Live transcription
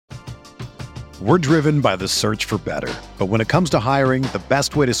We're driven by the search for better. But when it comes to hiring, the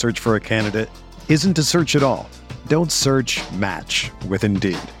best way to search for a candidate isn't to search at all. Don't search, match with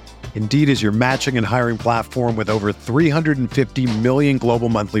Indeed. Indeed is your matching and hiring platform with over 350 million global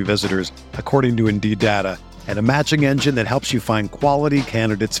monthly visitors, according to Indeed data, and a matching engine that helps you find quality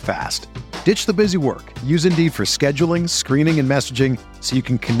candidates fast. Ditch the busy work. Use Indeed for scheduling, screening, and messaging so you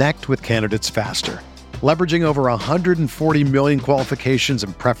can connect with candidates faster. Leveraging over 140 million qualifications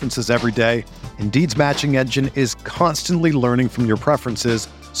and preferences every day, Indeed's matching engine is constantly learning from your preferences,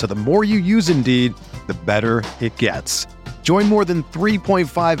 so the more you use Indeed, the better it gets. Join more than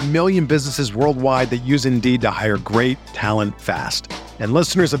 3.5 million businesses worldwide that use Indeed to hire great talent fast. And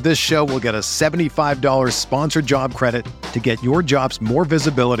listeners of this show will get a $75 sponsored job credit to get your jobs more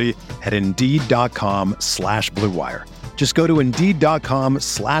visibility at Indeed.com/Blue Wire. Just go to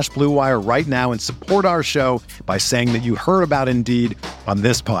Indeed.com/Blue Wire right now and support our show by saying that you heard about Indeed on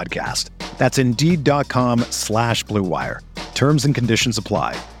this podcast. That's Indeed.com/Blue Wire. Terms and conditions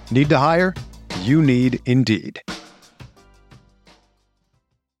apply. Need to hire? You need Indeed.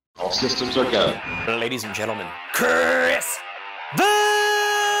 All systems are go. Ladies and gentlemen, Chris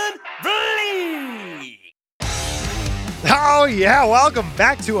Van Vliet! Oh yeah, welcome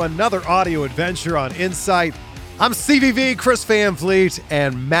back to another audio adventure on Insight. I'm CVV, Chris Van Vliet,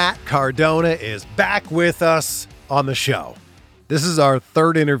 and Matt Cardona is back with us on the show. This is our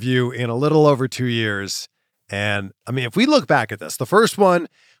third interview in a little over 2 years. And I mean, if we look back at this, the first one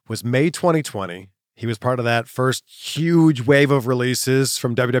was May 2020. He was part of that first huge wave of releases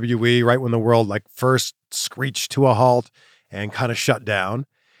from WWE, right when the world first screeched to a halt and kind of shut down.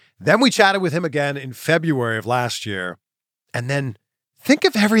 Then we chatted with him again in February of last year. And then think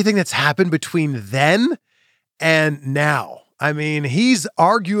of everything that's happened between then and now. I mean, he's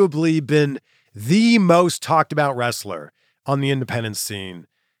arguably been the most talked about wrestler on the independent scene.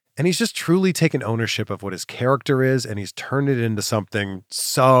 And he's just truly taken ownership of what his character is, and he's turned it into something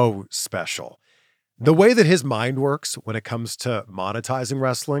so special. The way that his mind works when it comes to monetizing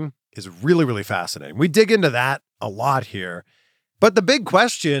wrestling is really, really fascinating. We dig into that a lot here. But the big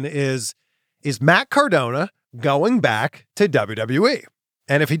question is Matt Cardona going back to WWE?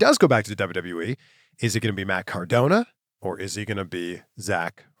 And if he does go back to WWE, is it going to be Matt Cardona or is he going to be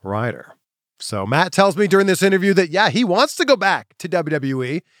Zack Ryder? So Matt tells me during this interview that, yeah, he wants to go back to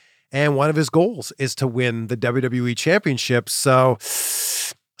WWE. And one of his goals is to win the WWE Championship. So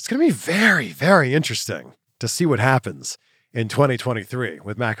it's going to be very, very interesting to see what happens in 2023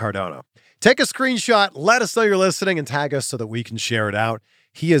 with Matt Cardona. Take a screenshot, let us know you're listening, and tag us so that we can share it out.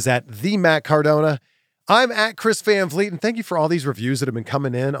 He is at the Matt Cardona. I'm at Chris Van Vliet, and thank you for all these reviews that have been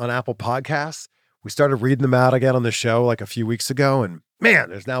coming in on Apple Podcasts. We started reading them out again on the show a few weeks ago, and man,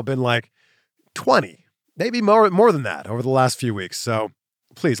 there's now been 20, maybe more than that over the last few weeks. So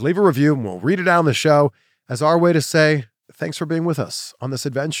please leave a review, and we'll read it out on the show as our way to say thanks for being with us on this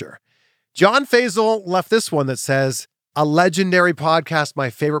adventure. John Faisal left this one that says, a legendary podcast,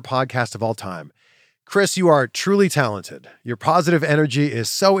 my favorite podcast of all time. Chris, you are truly talented. Your positive energy is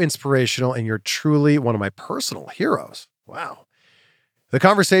so inspirational, and you're truly one of my personal heroes. Wow. The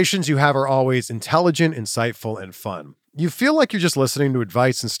conversations you have are always intelligent, insightful, and fun. You feel like you're just listening to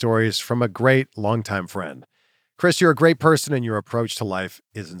advice and stories from a great longtime friend. Chris, you're a great person, and your approach to life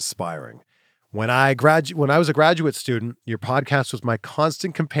is inspiring. When I was a graduate student, your podcast was my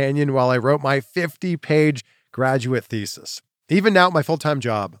constant companion while I wrote my 50-page graduate thesis. Even now at my full-time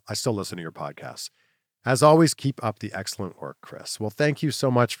job, I still listen to your podcasts. As always, keep up the excellent work, Chris. Well, thank you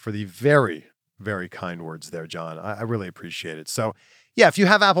so much for the very, very kind words there, John. I really appreciate it. So, yeah, if you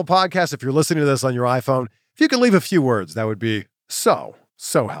have Apple Podcasts, if you're listening to this on your iPhone, if you can leave a few words, that would be so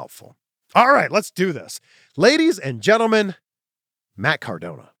helpful. All right, let's do this. Ladies and gentlemen, Matt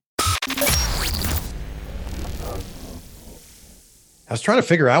Cardona. I was trying to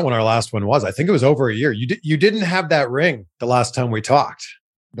figure out when our last one was. I think it was over a year. You didn't have that ring the last time we talked.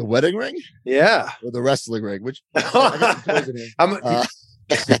 The wedding ring? Yeah. Or the wrestling ring, which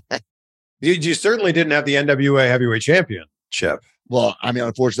you certainly didn't have the NWA Heavyweight Championship. Well, I mean,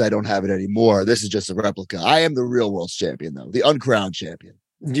 unfortunately, I don't have it anymore. This is just a replica. I am the real world champion, though, the uncrowned champion.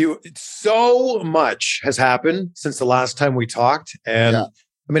 So much has happened since the last time we talked. And yeah.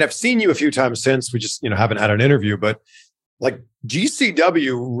 I mean, I've seen you a few times since. We just, haven't had an interview, but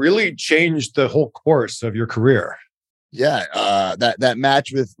GCW really changed the whole course of your career. Yeah, that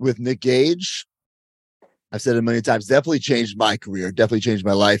match with Nick Gage, I've said it a million times, definitely changed my career, definitely changed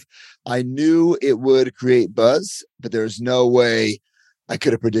my life. I knew it would create buzz, but there's no way I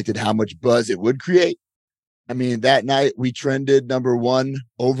could have predicted how much buzz it would create. I mean, that night we trended #1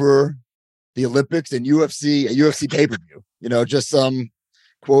 over the Olympics and UFC pay-per-view. Just some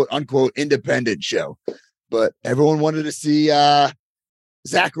quote unquote independent show. But everyone wanted to see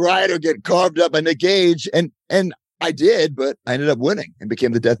Zack Ryder get carved up by Nick Gage, and I did, but I ended up winning and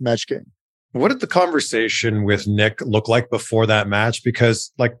became the Deathmatch King. What did the conversation with Nick look like before that match?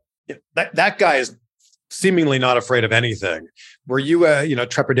 Because like that guy is seemingly not afraid of anything. Were you,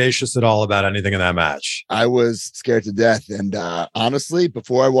 trepidatious at all about anything in that match? I was scared to death. And honestly,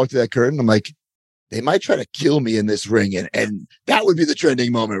 before I walked through that curtain, I'm like, they might try to kill me in this ring. And that would be the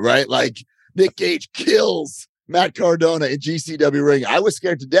trending moment, right? Like Nick Gage kills Matt Cardona in GCW ring. I was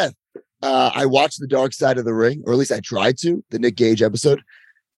scared to death. I watched the Dark Side of the Ring, or at least I tried to, the Nick Gage episode,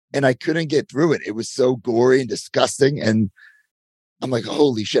 and I couldn't get through it. It was so gory and disgusting. And I'm like,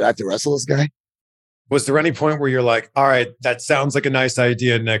 holy shit, I have to wrestle this guy. Was there any point where you're like, all right, that sounds like a nice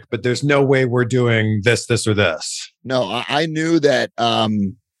idea, Nick, but there's no way we're doing this, or this? No, I knew that.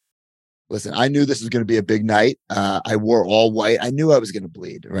 Listen, I knew this was going to be a big night. I wore all white. I knew I was going to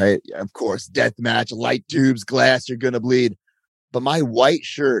bleed, right? Of course, death match, light tubes, glass, you're going to bleed. But my white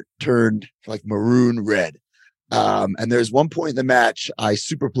shirt turned like maroon red. And there's one point in the match, I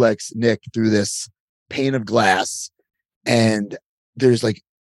superplex Nick through this pane of glass, and there's like,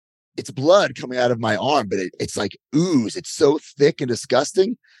 it's blood coming out of my arm, but it's like ooze. It's so thick and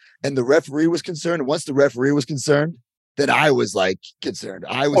disgusting. And the referee was concerned. And once the referee was concerned, then I was like concerned.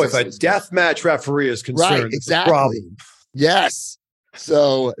 I was. If a death match referee is concerned, right? Exactly. Problem. Yes.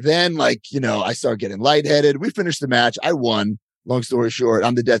 So then, like, I started getting lightheaded. We finished the match. I won. Long story short,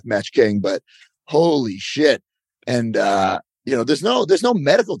 I'm the Deathmatch King. But holy shit! And there's no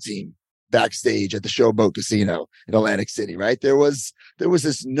medical team backstage at the Showboat Casino in Atlantic City, right? There was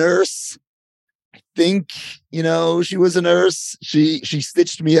this nurse. I think she was a nurse. She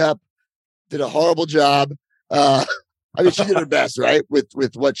stitched me up, did a horrible job. I mean, she did her best, right, with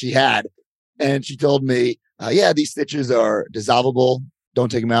what she had. And she told me, these stitches are dissolvable. Don't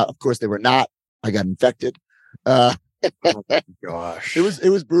take them out. Of course, they were not. I got infected. Oh my gosh. It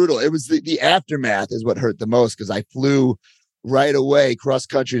was brutal. It was the aftermath is what hurt the most, because I flew right away cross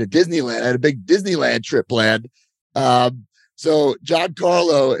country to Disneyland. I had a big Disneyland trip planned. So John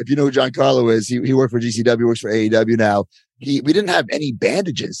Carlo, if you know who John Carlo is, he worked for GCW, works for AEW now. We didn't have any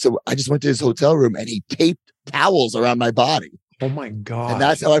bandages. So I just went to his hotel room and he taped towels around my body. Oh my God. And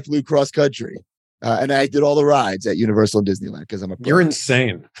that's how I flew cross country. And I did all the rides at Universal and Disneyland because I'm a pro. You're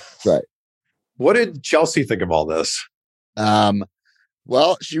insane. Right. What did Chelsea think of all this?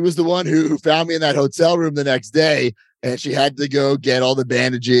 Well, she was the one who found me in that hotel room the next day, and she had to go get all the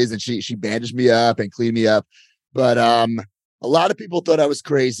bandages, and she bandaged me up and cleaned me up. But a lot of people thought I was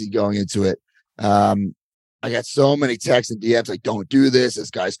crazy going into it. I got so many texts and DMs like, don't do this. This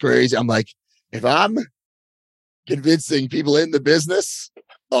guy's crazy. I'm like, if I'm convincing people in the business,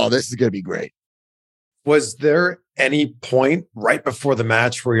 this is going to be great. Was there any point right before the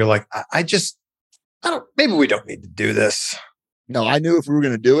match where you're like, maybe we don't need to do this? No, I knew if we were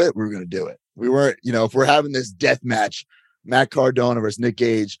going to do it, we were going to do it. We weren't, if we're having this death match, Matt Cardona versus Nick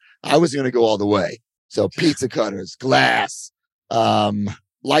Gage, I was going to go all the way. So pizza cutters, glass,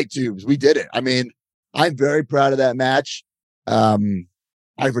 light tubes, we did it. I mean, I'm very proud of that match.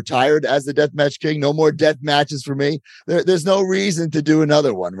 I've retired as the Deathmatch King. No more death matches for me. There's no reason to do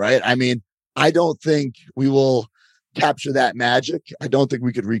another one, right? I mean, I don't think we will capture that magic. I don't think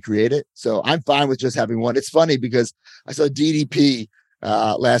we could recreate it. So I'm fine with just having one. It's funny because I saw DDP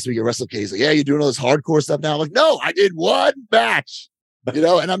last week at WrestleCade. He's like, yeah, you're doing all this hardcore stuff now. I'm like, no, I did one match,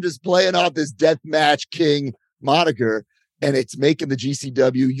 and I'm just playing off this Deathmatch King moniker, and it's making the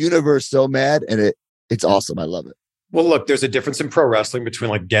GCW universe so mad, and it's awesome. I love it. Well, look, there's a difference in pro wrestling between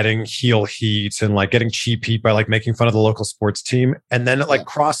like getting heel heat and like getting cheap heat by like making fun of the local sports team. And then it like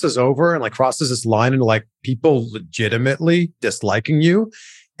crosses over and like crosses this line into like people legitimately disliking you.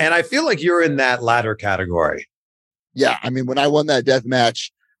 And I feel like you're in that latter category. Yeah. I mean, when I won that death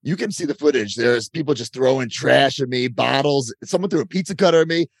match, you can see the footage. There's people just throwing trash at me, bottles. Someone threw a pizza cutter at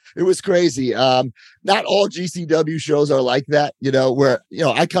me. It was crazy. Not all GCW shows are like that, where,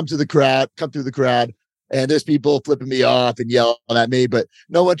 I come through the crowd. And there's people flipping me off and yelling at me, but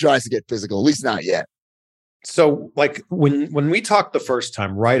no one tries to get physical, at least not yet. So like when we talked the first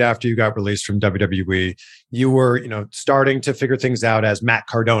time, right after you got released from WWE, you were, starting to figure things out as Matt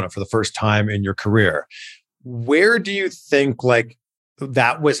Cardona for the first time in your career. Where do you think like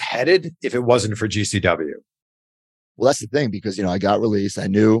that was headed if it wasn't for GCW? Well, that's the thing, because, I got released. I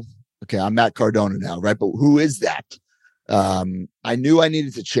knew, okay, I'm Matt Cardona now, right? But who is that? I knew I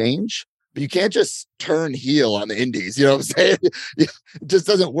needed to change. But you can't just turn heel on the indies. You know what I'm saying? It just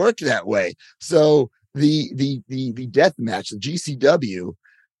doesn't work that way. So the death match, the GCW,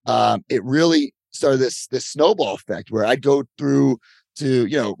 it really started this snowball effect where I'd go through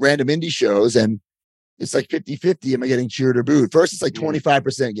to, random indie shows, and it's like 50-50. Am I getting cheered or booed? First, it's like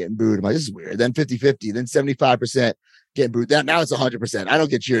 25% getting booed. I'm like, this is weird. Then 50-50, then 75% getting booed. Now it's 100%. I don't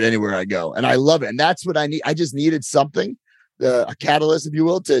get cheered anywhere I go. And I love it. And that's what I need. I just needed something, a catalyst, if you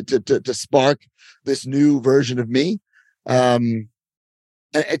will, to spark this new version of me. And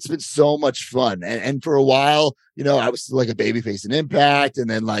it's been so much fun. And for a while, I was still like a babyface in Impact. And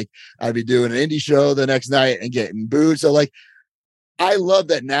then like I'd be doing an indie show the next night and getting booed. So like, I love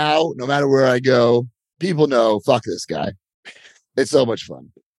that now, no matter where I go, people know, fuck this guy. It's so much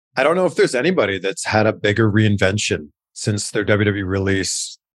fun. I don't know if there's anybody that's had a bigger reinvention since their WWE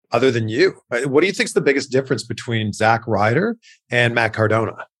release other than you. What do you think is the biggest difference between Zack Ryder and Matt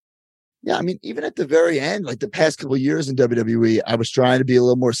Cardona? Yeah, I mean, even at the very end, like the past couple of years in WWE, I was trying to be a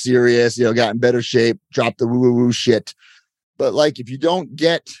little more serious, got in better shape, dropped the woo-woo-woo shit. But like, if you don't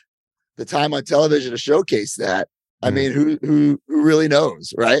get the time on television to showcase that, I mean, who really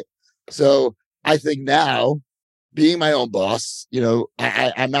knows, right? So I think now, being my own boss,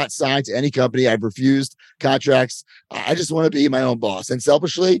 I'm not signed to any company. I've refused contracts. I just want to be my own boss. And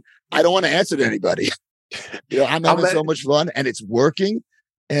selfishly, I don't want to answer to anybody. I'm having so much fun, and it's working.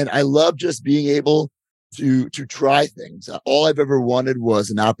 And I love just being able to try things. All I've ever wanted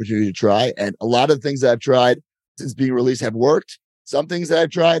was an opportunity to try. And a lot of the things that I've tried since being released have worked. Some things that I've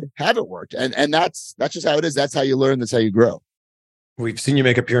tried haven't worked. And that's just how it is. That's how you learn. That's how you grow. We've seen you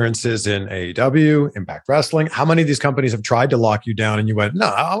make appearances in AEW, Impact Wrestling. How many of these companies have tried to lock you down and you went, no,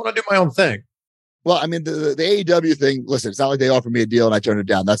 I want to do my own thing? Well, I mean, the AEW thing, listen, it's not like they offered me a deal and I turned it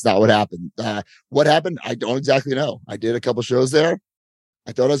down. That's not what happened. What happened? I don't exactly know. I did a couple shows there.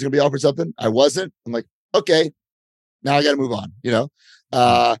 I thought I was going to be offered something. I wasn't. I'm like, okay, now I got to move on.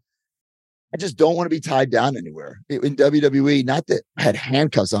 I just don't want to be tied down anywhere in WWE. Not that I had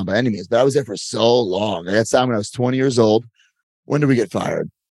handcuffs on by any means, but I was there for so long. I had time when I was 20 years old. When did we get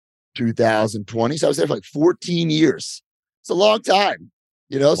fired? 2020. So I was there for like 14 years. It's a long time,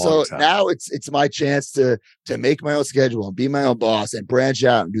 so now it's my chance to make my own schedule and be my own boss and branch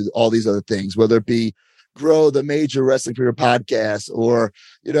out and do all these other things, whether it be grow the Major Wrestling Career podcast, or,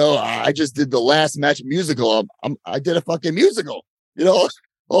 I just did the Last Match musical. I did a fucking musical,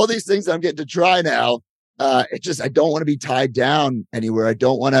 all these things that I'm getting to try now. I don't want to be tied down anywhere. I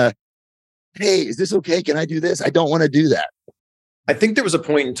don't want to, hey, is this okay? Can I do this? I don't want to do that. I think there was a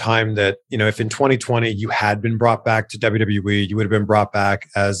point in time that, if in 2020 you had been brought back to WWE, you would have been brought back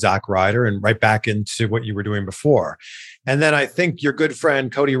as Zack Ryder and right back into what you were doing before. And then I think your good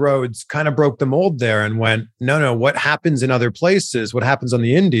friend Cody Rhodes kind of broke the mold there and went, no, what happens in other places, what happens on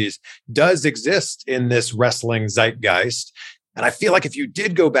the indies does exist in this wrestling zeitgeist. And I feel like if you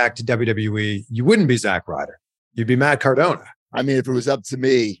did go back to WWE, you wouldn't be Zack Ryder. You'd be Matt Cardona. I mean, if it was up to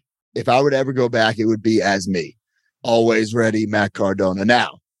me, if I were to ever go back, it would be as me. Always ready, Matt Cardona.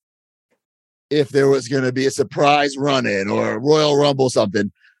 Now, if there was going to be a surprise run-in or a Royal Rumble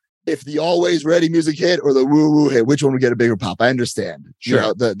something, if the always ready music hit or the woo-woo hit, which one would get a bigger pop? I understand.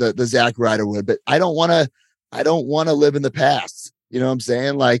 Sure. The Zack Ryder would, but I don't want to live in the past. You know what I'm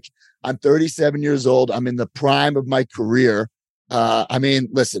saying? Like, I'm 37 years old. I'm in the prime of my career. I mean,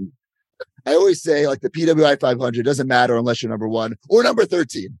 listen, I always say like the PWI 500 doesn't matter unless you're number 1 or number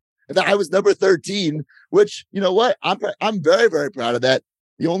 13. And I was number 13, which, you know what? I'm very, very proud of that.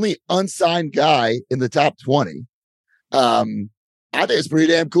 The only unsigned guy in the top 20. I think it's pretty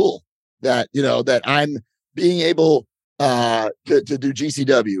damn cool that, that I'm being able to do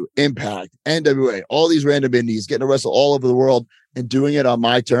GCW, Impact, NWA, all these random indies, getting to wrestle all over the world and doing it on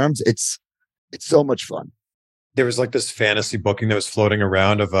my terms. It's so much fun. There was like this fantasy booking that was floating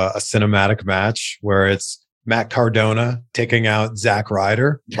around of a cinematic match where it's Matt Cardona taking out Zack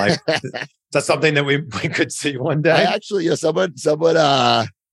Ryder. Like, that's something that we could see one day. I actually, someone,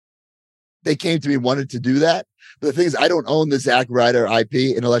 they came to me and wanted to do that. But the thing is, I don't own the Zack Ryder IP,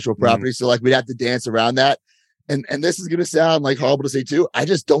 intellectual property. So like, we'd have to dance around that. And this is going to sound like horrible to say too. I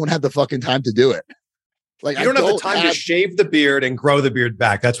just don't have the fucking time to do it. Like, you don't have the time to shave the beard and grow the beard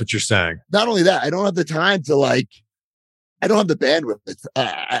back. That's what you're saying. Not only that, I don't have the time to I don't have the bandwidth.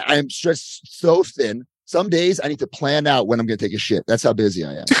 I am stressed so thin. Some days I need to plan out when I'm going to take a shit. That's how busy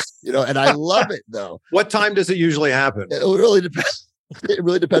I am, and I love it though. What time does it usually happen? It really depends. It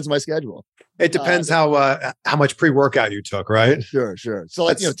really depends on my schedule. It depends how much pre-workout you took, right? Sure. So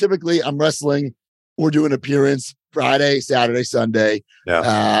like, typically I'm wrestling or doing an appearance Friday, Saturday, Sunday.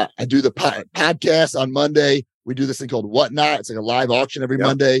 Yeah. I do the podcast on Monday. We do this thing called Whatnot. It's like a live auction every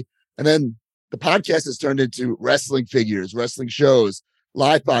Monday. And then the podcast has turned into wrestling figures, wrestling shows,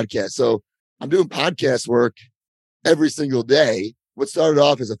 live podcasts. So I'm doing podcast work every single day. What started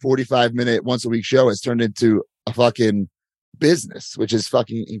off as a 45-minute once a week show has turned into a fucking business, which is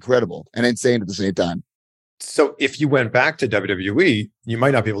fucking incredible and insane at the same time. So if you went back to WWE, you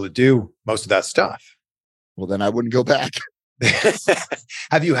might not be able to do most of that stuff. Well, then I wouldn't go back.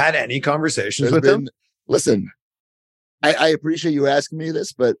 Have you had any conversations with him? Listen, I appreciate you asking me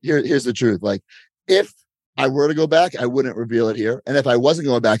this, but here's the truth. Like, if I were to go back, I wouldn't reveal it here. And if I wasn't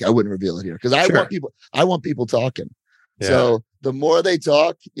going back, I wouldn't reveal it here because I want people talking. Yeah. So the more they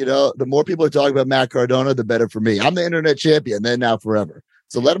talk, the more people are talking about Matt Cardona, the better for me. I'm the internet champion then, now, forever.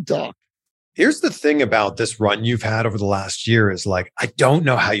 So let them talk. Here's the thing about this run you've had over the last year is like, I don't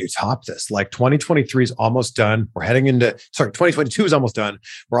know how you top this. Like 2023 is almost done. We're heading into, 2022 is almost done.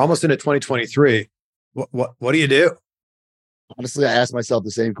 We're almost into 2023. What do you do? Honestly, I asked myself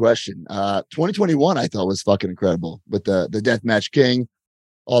the same question. 2021, I thought was fucking incredible with the Deathmatch King,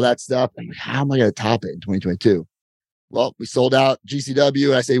 all that stuff. And how am I going to top it in 2022? Well, we sold out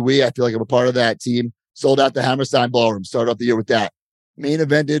GCW. I say we, I feel like I'm a part of that team. Sold out the Hammerstein Ballroom. Started off the year with that. Main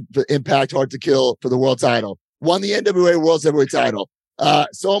evented for Impact Hard to Kill for the world title. Won the NWA World Heavyweight title.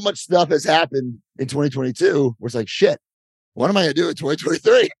 So much stuff has happened in 2022 where it's like, shit, what am I going to do in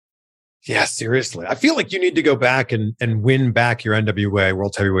 2023? Yeah, seriously. I feel like you need to go back and win back your NWA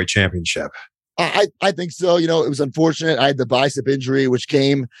World Heavyweight Championship. I think so. It was unfortunate. I had the bicep injury, which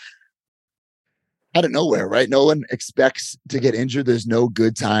came out of nowhere, right? No one expects to get injured. There's no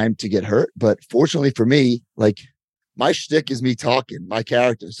good time to get hurt. But fortunately for me, like, my shtick is me talking, my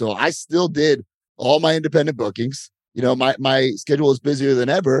character. So I still did all my independent bookings. My schedule is busier than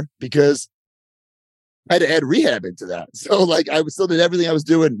ever because I had to add rehab into that. So like I still did everything I was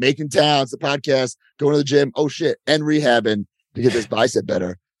doing, making towns, the podcast, going to the gym, and rehabbing to get this bicep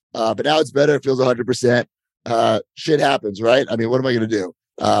better. But now it's better. It feels 100%. Shit happens, right? I mean, what am I going to do?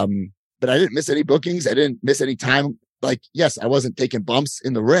 But I didn't miss any bookings. I didn't miss any time. Like, yes, I wasn't taking bumps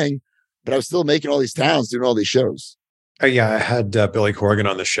in the ring, but I was still making all these towns, doing all these shows. Yeah, I had Billy Corgan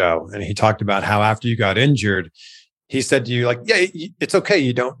on the show, and he talked about how after you got injured, he said to you, like, yeah, it's okay.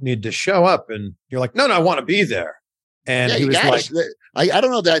 You don't need to show up. And you're like, no, I want to be there. And he was like, I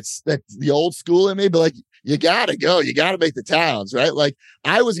don't know if that's the old school in me, but like, you got to go. You got to make the towns, right? Like,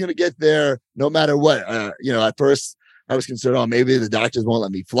 I was going to get there no matter what. At first, I was concerned, maybe the doctors won't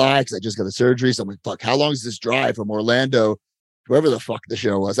let me fly because I just got a surgery. So I'm like, fuck, how long is this drive from Orlando, wherever the fuck the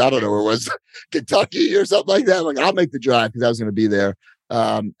show was? I don't know where it was, Kentucky or something like that. I'm like, I'll make the drive because I was going to be there.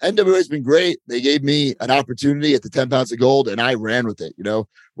 NWA has been great. They gave me an opportunity at the 10 pounds of gold and I ran with it.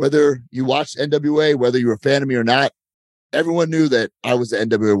 Whether you watched NWA, whether you were a fan of me or not, everyone knew that I was the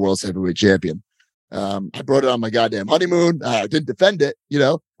NWA World Heavyweight Champion. I brought it on my goddamn honeymoon. I didn't defend it,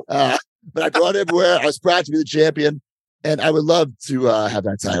 but I brought it everywhere. I was proud to be the champion and I would love to have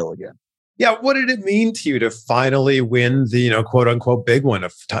that title again. Yeah. What did it mean to you to finally win the, quote unquote big one,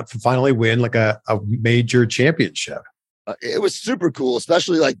 to finally win like a major championship? It was super cool,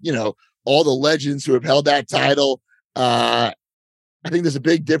 especially like, all the legends who have held that title. I think there's a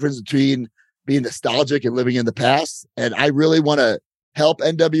big difference between being nostalgic and living in the past. And I really want to help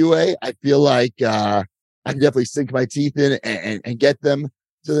NWA. I feel like I can definitely sink my teeth in and get them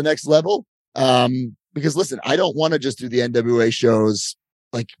to the next level. Because listen, I don't want to just do the NWA shows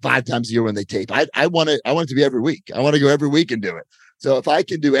like 5 times a year when they tape. I want it to be every week. I want to go every week and do it. So if I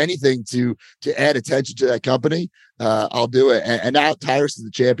can do anything to add attention to that company, I'll do it. And now Tyrus is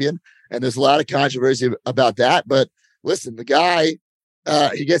the champion. And there's a lot of controversy about that. But listen, the guy,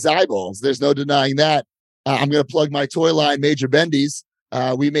 he gets eyeballs. There's no denying that. I'm going to plug my toy line, Major Bendy's.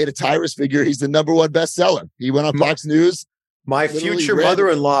 We made a Tyrus figure. He's the #1 bestseller. He went on Fox News. My future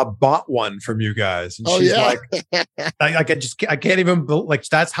mother-in-law bought one from you guys. And she's like, I can't even, like,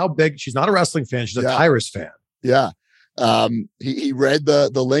 that's how big. She's not a wrestling fan. She's a Tyrus fan. Yeah. He read the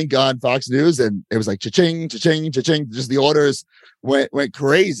link on Fox News and it was like cha-ching, cha-ching, cha-ching. Just the orders went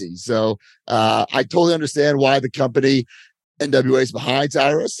crazy. So I totally understand why the company NWA is behind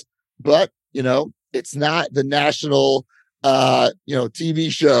Tyrus, but it's not the national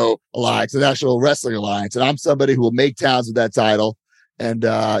TV show alliance, the National Wrestling Alliance. And I'm somebody who will make towns with that title. And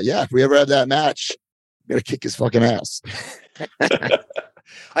if we ever have that match, I'm gonna kick his fucking ass.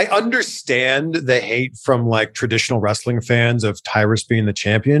 I understand the hate from like traditional wrestling fans of Tyrus being the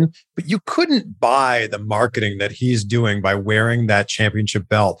champion, but you couldn't buy the marketing that he's doing by wearing that championship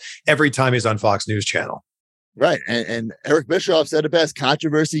belt every time he's on Fox News Channel. Right. And Eric Bischoff said it best,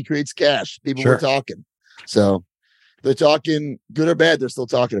 controversy creates cash. People were talking. So they're talking good or bad, they're still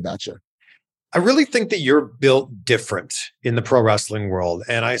talking about you. I really think that you're built different in the pro wrestling world.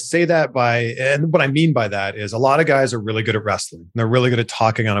 And I say that and what I mean by that is a lot of guys are really good at wrestling. They're really good at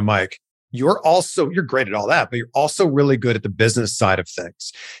talking on a mic. you're great at all that, but you're also really good at the business side of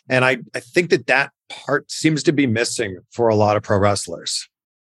things. And I think that part seems to be missing for a lot of pro wrestlers.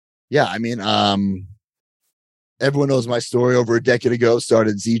 Yeah. I mean, everyone knows my story. Over a decade ago,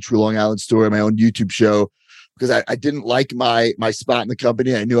 started Z True Long Island Story, my own YouTube show, because I didn't like my spot in the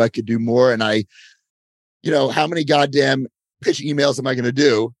company. I knew I could do more. And how many goddamn pitch emails am I going to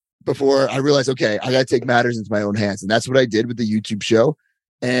do before I realized, okay, I got to take matters into my own hands. And that's what I did with the YouTube show.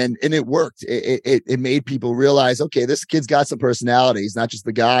 And it worked. It made people realize, okay, this kid's got some personality. He's not just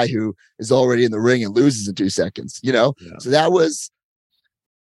the guy who is already in the ring and loses in 2 seconds, Yeah. So that was,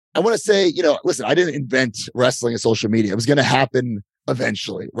 I want to say, listen, I didn't invent wrestling and social media. It was going to happen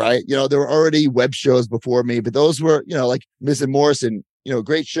eventually, right? There were already web shows before me, but those were, like Miz and Morrison,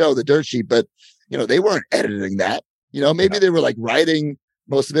 great show, The Dirt Sheet, but, they weren't editing that. Maybe they were like writing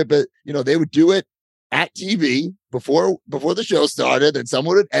most of it, but, they would do it at TV before the show started, and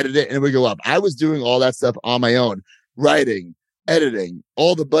someone would edit it and it would go up. I was doing all that stuff on my own, writing, editing,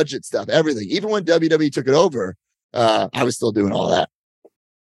 all the budget stuff, everything. Even when WWE took it over, I was still doing all that.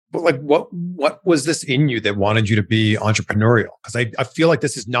 But like, what was this in you that wanted you to be entrepreneurial? Because I feel like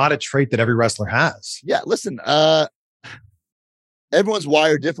this is not a trait that every wrestler has. Yeah, listen, everyone's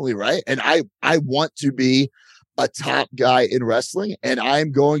wired differently, right? And I want to be a top guy in wrestling, and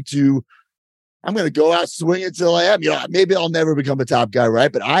I'm going to go out swinging until I am. Maybe I'll never become a top guy,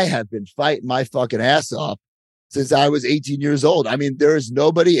 right? But I have been fighting my fucking ass off since I was 18 years old. I mean, there is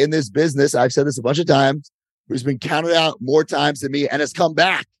nobody in this business, I've said this a bunch of times, who's been counted out more times than me and has come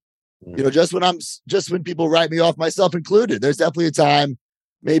back. Just when people write me off, myself included. There's definitely a time,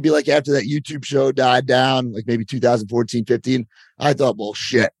 maybe like after that YouTube show died down, like maybe 2014, 15, I thought, well,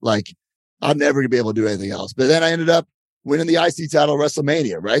 shit, like I'm never gonna be able to do anything else. But then I ended up winning the IC title at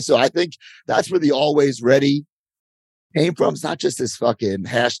WrestleMania, right? So I think that's where the always ready came from. It's not just this fucking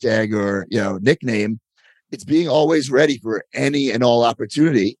hashtag or, nickname. It's being always ready for any and all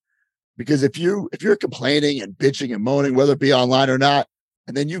opportunity. Because if you're complaining and bitching and moaning, whether it be online or not,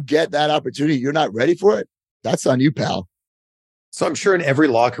 and then you get that opportunity, you're not ready for it, that's on you, pal. So I'm sure in every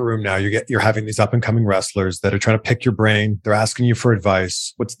locker room now, you're having these up and coming wrestlers that are trying to pick your brain. They're asking you for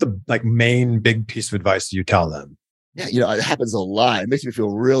advice. What's the main big piece of advice that you tell them? Yeah, it happens a lot. It makes me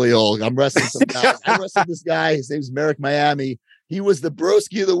feel really old. I'm wrestling some guy. I wrestled this guy. His name's Merrick Miami. He was the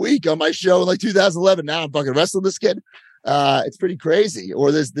broski of the week on my show in like 2011. Now I'm fucking wrestling this kid. It's pretty crazy.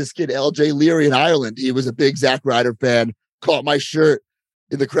 Or there's this kid, LJ Leary in Ireland. He was a big Zack Ryder fan. Caught my shirt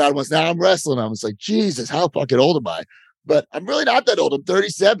in the crowd once. Now I'm wrestling. I was like, Jesus, how fucking old am I? But I'm really not that old. I'm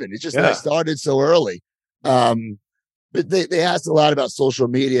 37. It's just that I started so early. But they asked a lot about social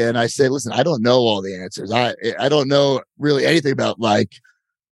media, and I say, listen, I don't know all the answers. I don't know really anything about the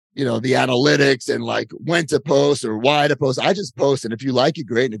analytics and like when to post or why to post. I just post, and if you like it,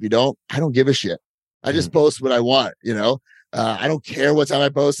 great. And if you don't, I don't give a shit. I just post what I want. I don't care what time I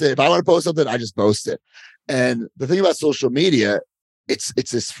post it. If I want to post something, I just post it. And the thing about social media, it's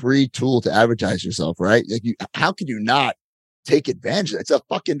this free tool to advertise yourself, right? Like how can you not take advantage of it? It's a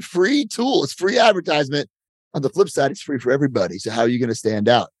fucking free tool. It's free advertisement. On the flip side, it's free for everybody. So how are you going to stand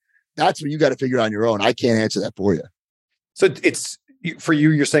out? That's what you got to figure out on your own. I can't answer that for you. So it's for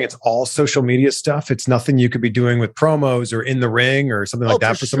you, you're saying it's all social media stuff. It's nothing you could be doing with promos or in the ring or something like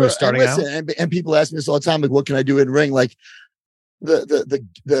that for someone who's starting out. And people ask me this all the time, like, what can I do in ring? Like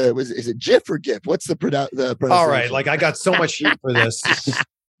is it GIF or GIF? What's the pronunciation? All right. Like I got so much heat for this.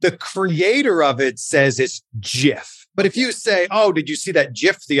 The creator of it says it's GIF. But if you say, "Oh, did you see that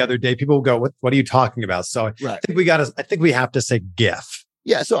GIF the other day?" People will go, "What are you talking about?" So I think we have to say GIF.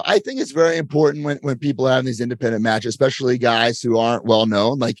 Yeah. So I think it's very important when people have these independent matches, especially guys who aren't well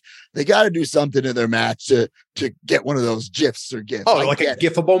known, like they got to do something in their match to get one of those GIFs or GIFs. Oh, like a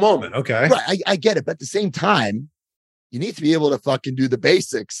GIFable moment. Okay. Right. I get it. But at the same time, you need to be able to fucking do the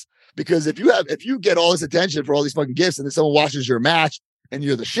basics, because if you get all this attention for all these fucking GIFs and then someone watches your match and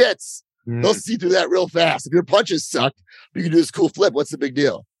you're the shits, they'll see through that real fast. If your punches suck, you can do this cool flip. What's the big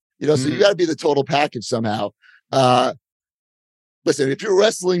deal? So you got to be the total package somehow. Listen, if you're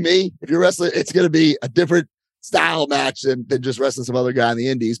wrestling me, it's going to be a different style match than just wrestling some other guy in the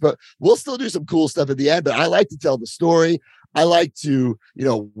indies, but we'll still do some cool stuff at the end. But I like to tell the story. I like to,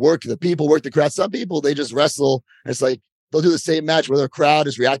 work the people, work the crowd. Some people, they just wrestle. And it's like, they'll do the same match whether a crowd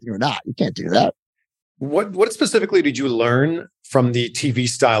is reacting or not. You can't do that. What specifically did you learn from the TV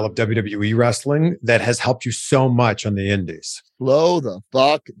style of WWE wrestling that has helped you so much on the indies? Slow the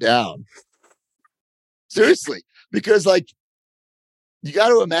fuck down. Seriously. Because you got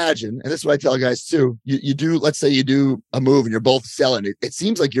to imagine, and this is what I tell guys too, you do, let's say you do a move and you're both selling it. It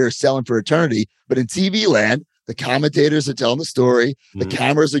seems like you're selling for eternity, but in TV land, The commentators are telling the story. The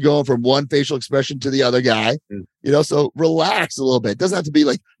cameras are going from one facial expression to the other guy. So relax a little bit. It doesn't have to be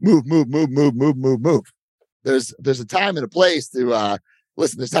like move. There's a time and a place to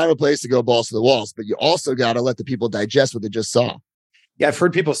listen. There's time and a place to go balls to the walls, but you also got to let the people digest what they just saw. Yeah, I've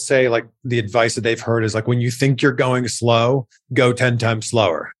heard people say like the advice that they've heard is like when you think you're going slow, go 10 times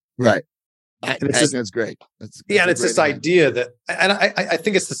slower. Right. I think that's great. That's and it's this idea that, and I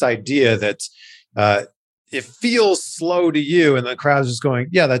think it's this idea that it feels slow to you, and the crowd's just going,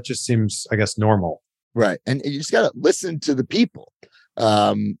 yeah, that just seems, I guess, normal. Right. And you just got to listen to the people.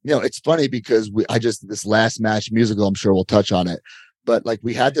 It's funny because this last match musical, I'm sure we'll touch on it, but like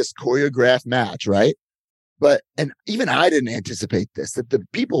we had this choreographed match, right? And even I didn't anticipate this, that the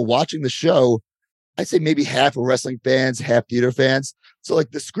people watching the show, I'd say maybe half are wrestling fans, half theater fans. So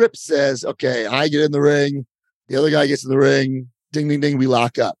like the script says, okay, I get in the ring, the other guy gets in the ring, ding, ding, ding, we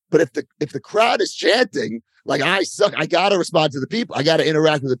lock up. But if the crowd is chanting, like I suck, I got to respond to the people. I got to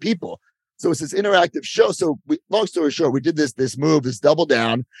interact with the people. So it's this interactive show. So long story short, we did this move, this double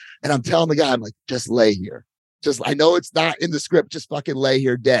down. And I'm telling the guy, I'm like, just lay here. I know it's not in the script, just fucking lay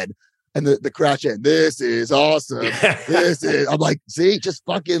here dead. And the crowd chant, this is awesome. I'm like, see, just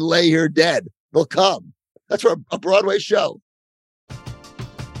fucking lay here dead. They'll come. That's for a Broadway show.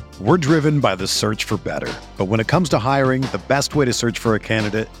 We're driven by the search for better. But when it comes to hiring, the best way to search for a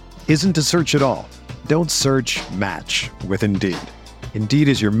candidate isn't to search at all. Don't search, match with Indeed. Indeed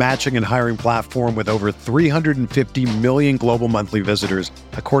is your matching and hiring platform with over 350 million global monthly visitors,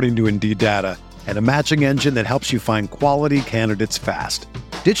 according to Indeed data, and a matching engine that helps you find quality candidates fast.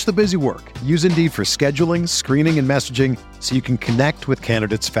 Ditch the busy work. Use Indeed for scheduling, screening, and messaging so you can connect with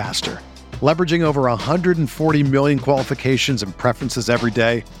candidates faster. Leveraging over 140 million qualifications and preferences every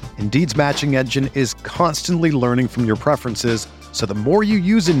day, Indeed's matching engine is constantly learning from your preferences, so the more you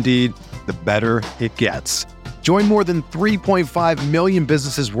use Indeed, the better it gets. Join more than 3.5 million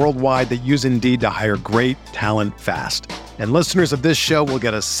businesses worldwide that use Indeed to hire great talent fast. And listeners of this show will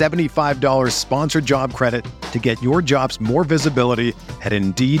get a $75 sponsored job credit to get your jobs more visibility at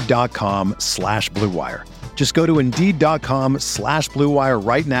Indeed.com/Blue Wire. Just go to Indeed.com/Blue Wire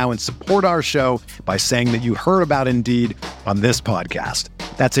right now and support our show by saying that you heard about Indeed on this podcast.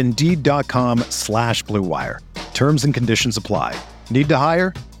 That's Indeed.com/Blue Wire. Terms and conditions apply. Need to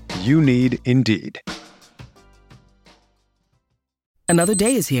hire? You need Indeed. Another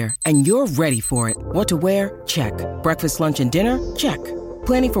day is here, and you're ready for it. What to wear? Check. Breakfast, lunch, and dinner? Check.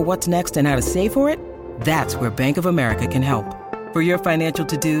 Planning for what's next and how to save for it? That's where Bank of America can help. For your financial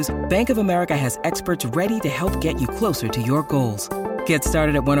to-dos, Bank of America has experts ready to help get you closer to your goals. Get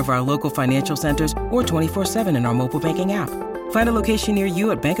started at one of our local financial centers or 24/7 in our mobile banking app. Find a location near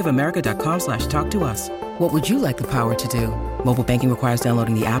you at bankofamerica.com/talktous. What would you like the power to do? Mobile banking requires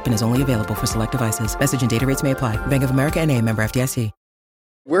downloading the app and is only available for select devices. Message and data rates may apply. Bank of America NA, member FDIC.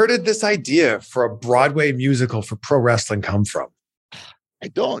 Where did this idea for a Broadway musical for pro wrestling come from? I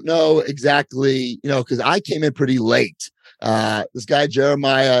don't know exactly, because I came in pretty late. This guy,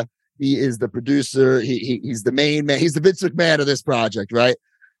 Jeremiah, he is the producer. He's the main man. He's the Vince McMahon of this project, right?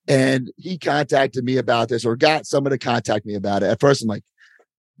 And he contacted me about this, or got someone to contact me about it. At first, I'm like,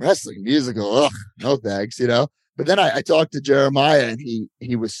 wrestling musical? Ugh, no thanks, But then I talked to Jeremiah, and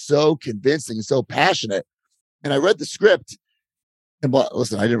he was so convincing and so passionate. And I read the script. And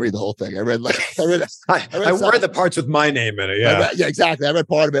listen, I didn't read the whole thing. I read I read the parts with my name in it. Yeah, yeah, exactly. I read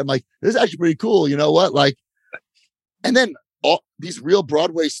part of it. I'm like, this is actually pretty cool. You know what? Like, and then all these real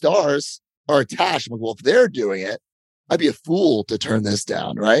Broadway stars are attached. I'm like, well, if they're doing it, I'd be a fool to turn this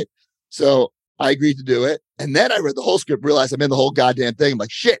down, right? So I agreed to do it. And then I read the whole script, realized I'm in the whole goddamn thing. I'm like,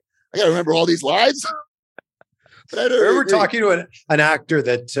 shit, I got to remember all these lines. But I remember talking to an actor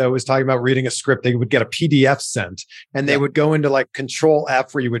that was talking about reading a script. They would get a PDF sent, and they would go into like Control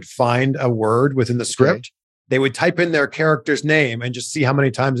F, where you would find a word within the script. Okay. They would type in their character's name and just see how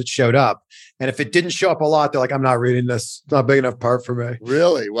many times it showed up. And if it didn't show up a lot, they're like, I'm not reading this. It's not a big enough part for me.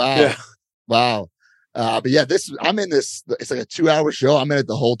 Really? Wow. Yeah. Wow. But yeah, I'm in this. It's like a 2-hour show. I'm in it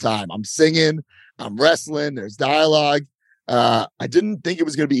the whole time. I'm singing, I'm wrestling. There's dialogue. I didn't think it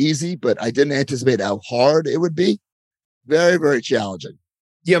was going to be easy, but I didn't anticipate how hard it would be. Very, very challenging.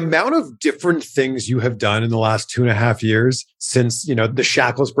 The amount of different things you have done in the last 2.5 years since, the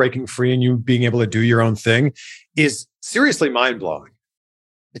shackles breaking free and you being able to do your own thing is seriously mind-blowing.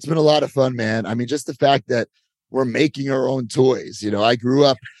 It's been a lot of fun, man. I mean, just the fact that we're making our own toys. I grew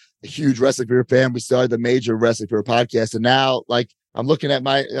up a huge Wrestling Fever fan. We started the Major Wrestling Fever podcast. And now, I'm looking at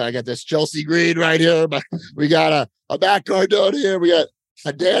I got this Chelsea Green right here. We got a Matt Cardona here. We got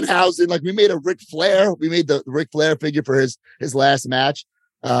a Danhausen. We made a Ric Flair. We made the Ric Flair figure for his last match.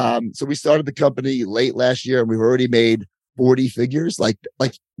 So we started the company late last year, and we've already made 40 figures, like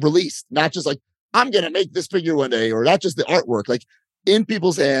released, not just like, I'm going to make this figure one day, or not just the artwork, like in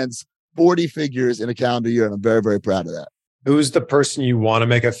people's hands, 40 figures in a calendar year. And I'm very, very proud of that. Who's the person you want to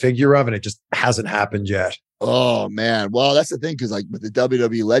make a figure of and it just hasn't happened yet? Oh man. Well, that's the thing. Cause like with the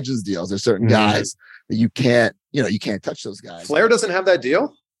WWE Legends deals, there's certain guys that you can't touch those guys. Flair doesn't have that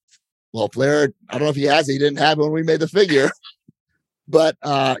deal? Well, Flair, I don't know if he has it. He didn't have it when we made the figure. But,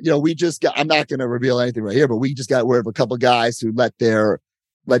 we just got, I'm not going to reveal anything right here, but we just got word of a couple guys who let their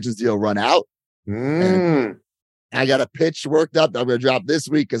Legends deal run out. And I got a pitch worked up that I'm going to drop this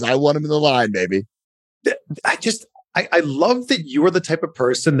week because I want him in the line, baby. I love that you are the type of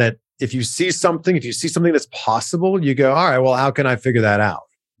person that if you see something that's possible, you go, all right, well, how can I figure that out?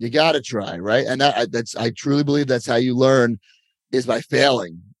 You got to try, right? And I truly believe that's how you learn, is by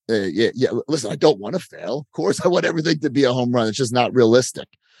failing. Listen, I don't want to fail. Of course, I want everything to be a home run. It's just not realistic.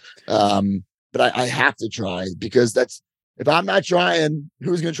 But I have to try, because if I'm not trying,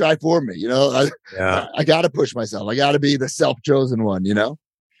 who's going to try for me? I got to push myself. I got to be the self-chosen one, Well,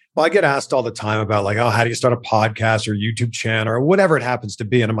 I get asked all the time about like, oh, how do you start a podcast or YouTube channel or whatever it happens to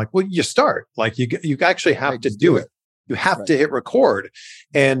be? And I'm like, well, you start. Like you actually have to do it. You have to hit record.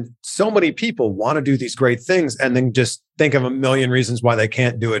 And so many people want to do these great things and then just think of a million reasons why they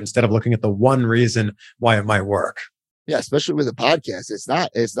can't do it instead of looking at the one reason why it might work. Yeah, especially with a podcast.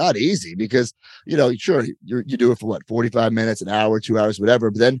 It's not easy because, sure, you do it for 45 minutes, an hour, 2 hours,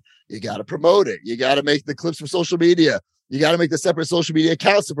 whatever. But then you got to promote it. You got to make the clips for social media. You got to make the separate social media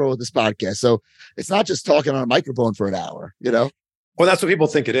accounts to promote this podcast. So it's not just talking on a microphone for an hour, Well, that's what people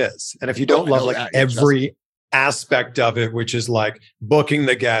think it is. And if you don't love every aspect of it, which is like booking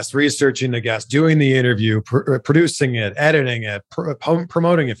the guest, researching the guest, doing the interview, producing it, editing it,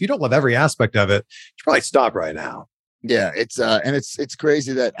 promoting it, if you don't love every aspect of it, you should probably stop right now. Yeah, it's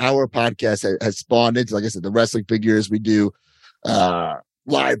crazy that our podcast has spawned into, like I said, the wrestling figures. We do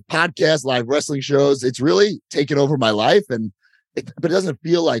live podcasts, live wrestling shows. It's really taken over my life, but it doesn't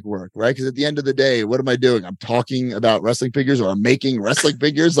feel like work, right? Because at the end of the day, what am I doing? I'm talking about wrestling figures, or I'm making wrestling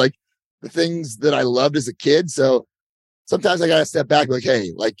figures, like the things that I loved as a kid. So sometimes I got to step back, like,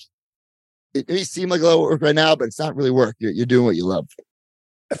 hey, like it may seem like a lot of work right now, but it's not really work. You're doing what you love.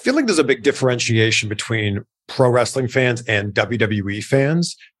 I feel like there's a big differentiation between pro wrestling fans and WWE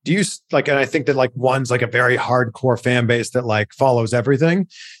fans. Do you like, and I think that like one's like a very hardcore fan base that like follows everything.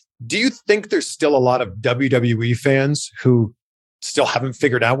 Do you think there's still a lot of WWE fans who still haven't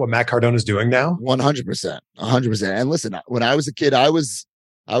figured out what Matt Cardona is doing now? 100%. And listen, when I was a kid, I was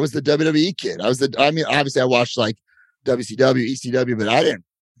the WWE kid. Obviously I watched like WCW, ECW, but I didn't,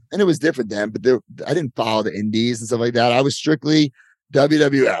 and it was different then, but I didn't follow the indies and stuff like that. I was strictly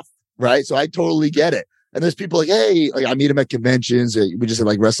WWF, right? So I totally get it. And there's people like, hey, like I meet them at conventions, or we just have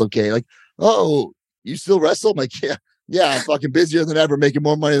like WrestleK, like, oh, you still wrestle? I'm like, yeah, I'm fucking busier than ever, making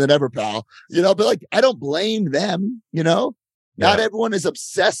more money than ever, pal. But like, I don't blame them, Not everyone is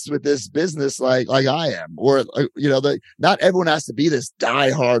obsessed with this business like I am, or, not everyone has to be this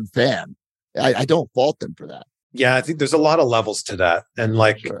diehard fan. I don't fault them for that. Yeah, I think there's a lot of levels to that. And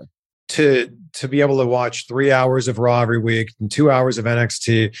like, sure. To be able to watch 3 hours of Raw every week and 2 hours of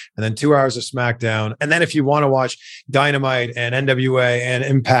NXT and then 2 hours of SmackDown. And then if you want to watch Dynamite and NWA and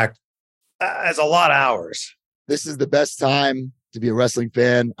Impact, it's a lot of hours. This is the best time to be a wrestling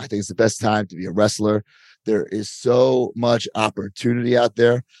fan. I think it's the best time to be a wrestler. There is so much opportunity out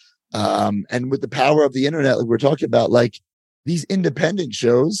there. And with the power of the internet, like we're talking about, like these independent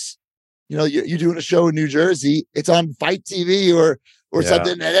shows, you're doing a show in New Jersey, it's on Fight TV or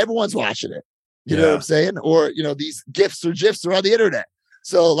something, and everyone's watching it. You know what I'm saying? Or, these GIFs are on the internet.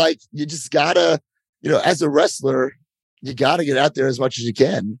 So like, you just gotta, as a wrestler, you gotta get out there as much as you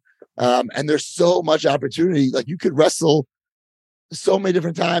can. And there's so much opportunity. Like you could wrestle so many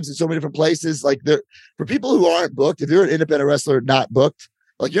different times in so many different places. Like for people who aren't booked, if you're an independent wrestler not booked,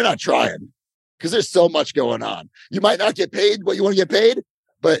 like you're not trying, because there's so much going on. You might not get paid what you want to get paid,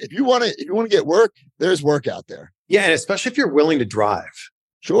 but if you want to get work, there's work out there. Yeah, and especially if you're willing to drive.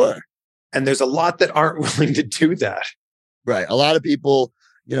 Sure. And there's a lot that aren't willing to do that. Right. A lot of people,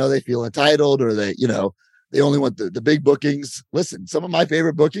 they feel entitled, or they only want the big bookings. Listen, some of my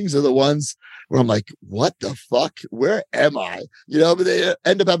favorite bookings are the ones where I'm like, what the fuck? Where am I? But they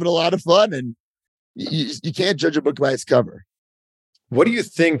end up having a lot of fun, and you can't judge a book by its cover. What do you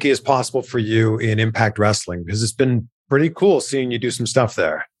think is possible for you in Impact Wrestling? Because it's been pretty cool seeing you do some stuff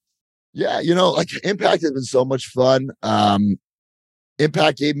there. Yeah, like Impact has been so much fun.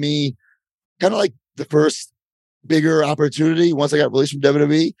 Impact gave me kind of like the first bigger opportunity once I got released from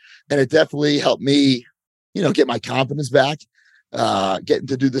WWE, and it definitely helped me, get my confidence back. Getting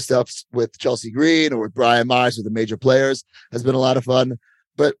to do the stuff with Chelsea Green or with Brian Myers with the major players has been a lot of fun.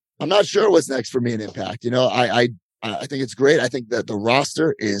 But I'm not sure what's next for me in Impact. I think it's great. I think that the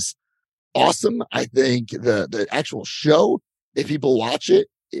roster is awesome. I think the actual show, if people watch it,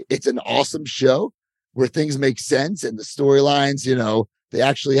 it's an awesome show where things make sense and the storylines, they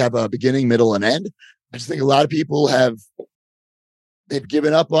actually have a beginning, middle, and end. I just think a lot of people they've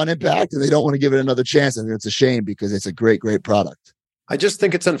given up on Impact and they don't want to give it another chance. I think it's a shame because it's a great, great product. I just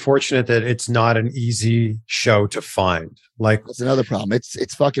think it's unfortunate that it's not an easy show to find. Like, that's another problem.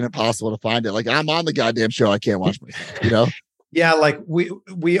 It's fucking impossible to find it. Like, I'm on the goddamn show. I can't watch myself, Yeah, like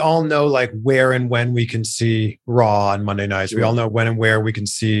we all know like where and when we can see Raw on Monday nights. Sure. We all know when and where we can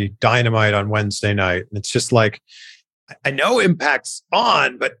see Dynamite on Wednesday night. And it's just like, I know Impact's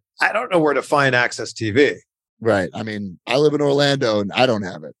on, but I don't know where to find Access TV. Right. I mean, I live in Orlando and I don't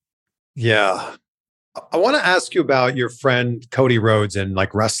have it. Yeah. I want to ask you about your friend Cody Rhodes and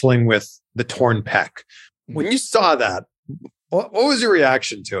like wrestling with the torn pec. When you saw that, what was your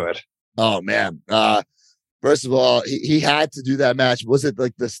reaction to it? Oh, man. First of all, he had to do that match. Was it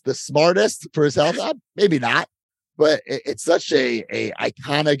like the smartest for his health? Maybe not, but it's such a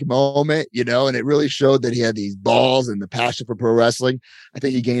iconic moment, and it really showed that he had these balls and the passion for pro wrestling. I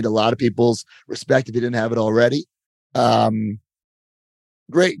think he gained a lot of people's respect if he didn't have it already.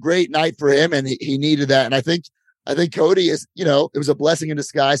 Great night for him, and he needed that. And I think Cody is, it was a blessing in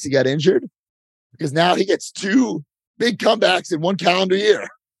disguise he got injured because now he gets 2 big comebacks in one calendar year.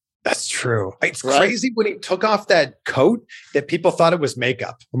 That's true. It's crazy when he took off that coat that people thought it was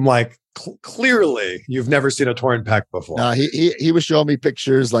makeup. I'm like, clearly you've never seen a torn pec before. No, he was showing me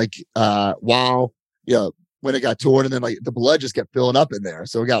pictures like, wow, when it got torn and then like the blood just kept filling up in there.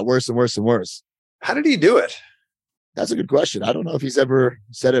 So it got worse and worse and worse. How did he do it? That's a good question. I don't know if he's ever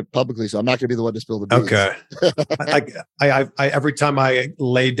said it publicly, so I'm not going to be the one to spill the beans. Okay. I every time I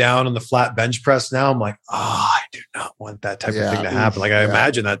lay down on the flat bench press now, I'm like, I do not want that type of thing to happen. Like I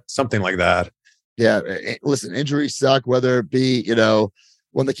imagine that something like that. Yeah. Listen, injuries suck, whether it be,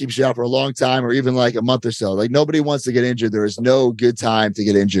 one that keeps you out for a long time or even like a month or so. Like nobody wants to get injured. There is no good time to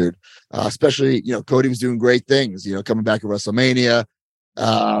get injured. Especially, Cody was doing great things, coming back at WrestleMania,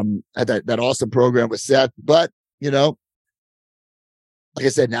 at that awesome program with Seth. But like I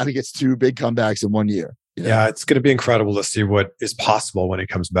said, now he gets 2 big comebacks in 1 year. Yeah, it's going to be incredible to see what is possible when he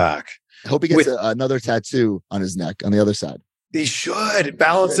comes back. I hope he gets another tattoo on his neck on the other side. He should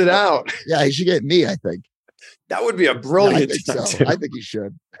balance it out. Yeah, he should get me, I think. That would be a brilliant tattoo. So. I think he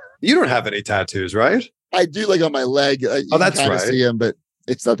should. You don't have any tattoos, right? I do, like on my leg. That's right. See him, but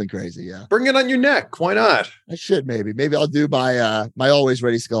it's nothing crazy. Yeah. Bring it on your neck. Why not? I should maybe. Maybe I'll do my always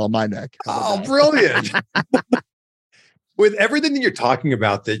ready skull on my neck. Oh, brilliant. With everything that you're talking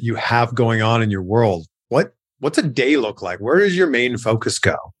about that you have going on in your world, what's a day look like? Where does your main focus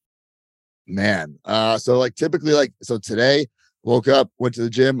go? Man. So like typically so today woke up, went to the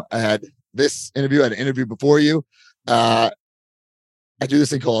gym. I had this interview. I had an interview before you. I do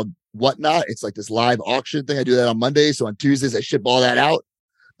this thing called Whatnot. It's like this live auction thing. I do that on Mondays. So on Tuesdays, I ship all that out.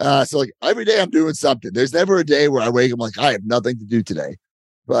 So like every day I'm doing something. There's never a day where I wake up like, I have nothing to do today.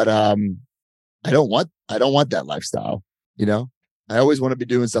 But I don't want that lifestyle. I always want to be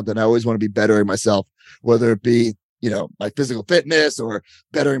doing something. I always want to be bettering myself, whether it be, my physical fitness or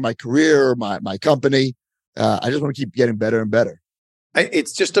bettering my career or my company. I just want to keep getting better and better.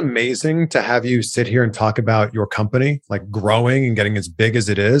 It's just amazing to have you sit here and talk about your company, like growing and getting as big as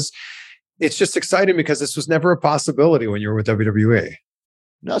it is. It's just exciting because this was never a possibility when you were with WWE.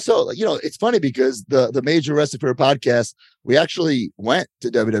 No, so, it's funny because the Major Wrestling Figure podcast, we actually went to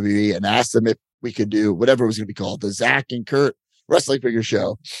WWE and asked them if we could do whatever it was going to be called, the Zach and Kurt Wrestling Figure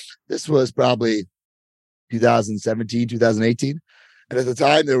Show. This was probably 2017, 2018. And at the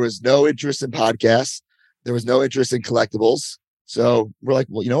time, there was no interest in podcasts. There was no interest in collectibles. So we're like,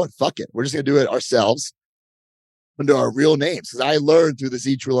 well, you know what? Fuck it. We're just going to do it ourselves under our real names. Because I learned through this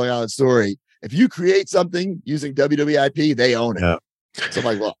True Long Island story, if you create something using WWE IP, they own it. Yeah. So I'm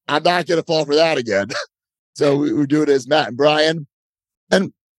like, well, I'm not going to fall for that again. So we were doing it as Matt and Brian.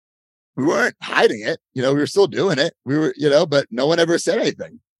 And we weren't hiding it. We were still doing it. We were, but no one ever said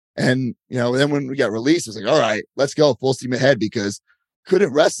anything. And, then when we got released, it was like, all right, let's go full steam ahead because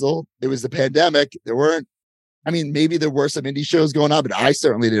couldn't wrestle. It was the pandemic. Maybe there were some indie shows going on, but I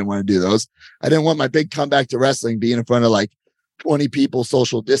certainly didn't want to do those. I didn't want my big comeback to wrestling being in front of like 20 people,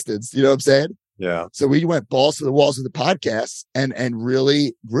 social distance. You know what I'm saying? Yeah. So we went balls to the walls with the podcast and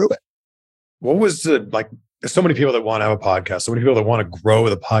really grew it. What was like? There's so many people that want to have a podcast, so many people that want to grow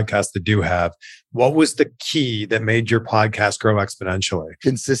the podcast that do have. What was the key that made your podcast grow exponentially?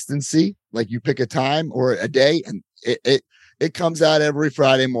 Consistency. Like you pick a time or a day and it It comes out every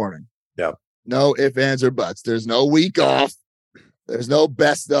Friday morning. Yep. No ifs, ands, or buts. There's no week off. There's no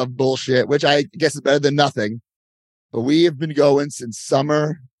best of bullshit, which I guess is better than nothing. But we have been going since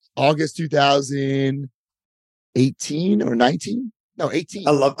summer, August 2018 or 19. No, 18.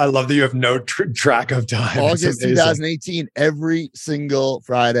 I love that you have no track of time. August 2018, every single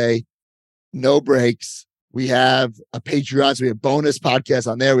Friday, no breaks. We have a Patreon, so we have bonus podcasts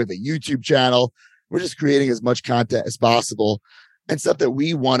on there. We have a YouTube channel. We're just creating as much content as possible and stuff that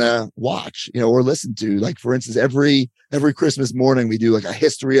we want to watch, or listen to. Like, for instance, every Christmas morning, we do like a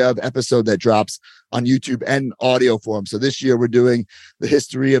history of episode that drops on YouTube and audio form. So this year we're doing the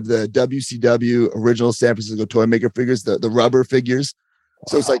history of the WCW original San Francisco toy maker figures, the rubber figures.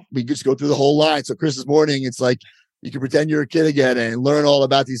 So it's like, we just go through the whole line. So Christmas morning, it's like, you can pretend you're a kid again and learn all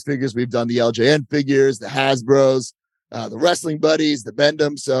about these figures. We've done the LJN figures, the Hasbros, the Wrestling Buddies, the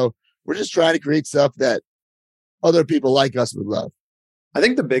Bendham. So we're just trying to create stuff that other people like us would love. I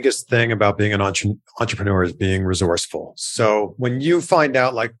think the biggest thing about being an entrepreneur is being resourceful. So when you find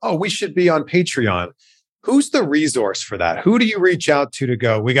out like, oh, we should be on Patreon, who's the resource for that? Who do you reach out to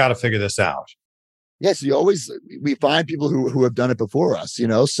go, we got to figure this out? Yes, we find people who have done it before us,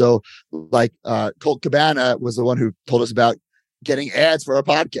 So like Colt Cabana was the one who told us about getting ads for our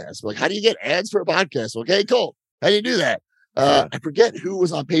podcast. We're like, how do you get ads for a podcast? Okay, Colt, how do you do that? I forget who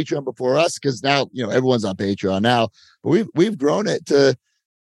was on Patreon before us, because now, everyone's on Patreon now, but we've grown it to,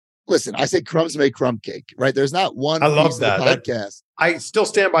 listen, I say crumbs make crumb cake, right? There's not one I love piece that. of the podcast. I still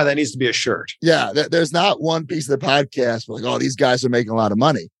stand by that needs to be a shirt. Yeah. There's not one piece of the podcast where like, oh, these guys are making a lot of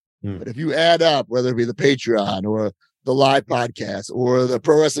money. But if you add up, whether it be the Patreon or the live podcast or the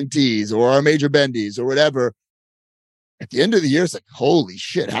Pro Wrestling Tees or our Major Bendies or whatever, at the end of the year, it's like, holy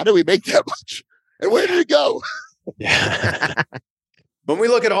shit, how do we make that much? And where did it go? Yeah. When we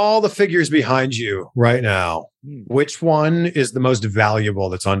look at all the figures behind you right now, which one is the most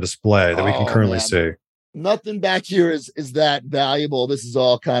valuable that's on display that we can currently see? Nothing back here is that valuable. This is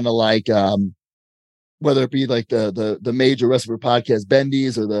all kind of like, whether it be like the major Wrestler Podcast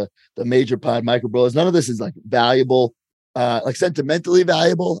Bendies or the major pod Micro Bros. None of this is like valuable, like sentimentally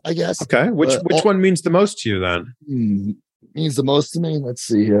valuable, I guess. Okay. Which one means the most to you then? Means the most to me. Let's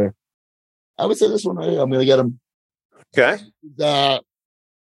see here. I would say this one right here. I'm going to get him. Okay.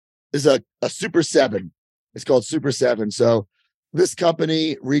 Is a Super 7. It's called Super 7. So this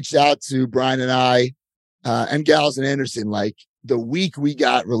company reached out to Brian and I and Gallows and Anderson like the week we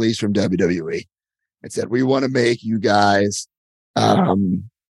got released from WWE and said, we want to make you guys. And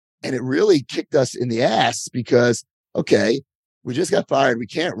it really kicked us in the ass because, okay, we just got fired. We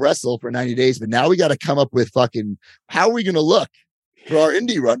can't wrestle for 90 days, but now we got to come up with fucking, how are we going to look for our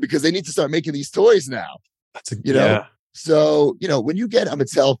indie run? Because they need to start making these toys now. So, when you get a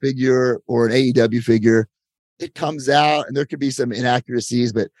Mattel figure or an AEW figure, it comes out and there could be some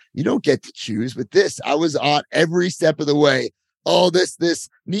inaccuracies, but you don't get to choose. With this, I was on every step of the way. Oh, this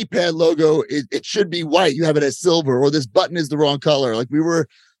knee pad logo, it should be white. You have it as silver, or this button is the wrong color. Like, we were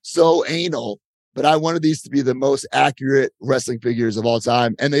so anal, but I wanted these to be the most accurate wrestling figures of all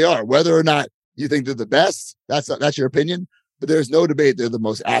time. And they are. Whether or not you think they're the best, that's your opinion, but there's no debate. They're the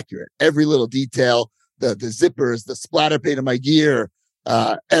most accurate. Every little detail, the zippers, the splatter paint of my gear,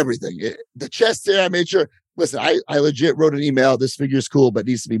 everything. The chest there, I made sure. Listen, I legit wrote an email. This figure is cool, but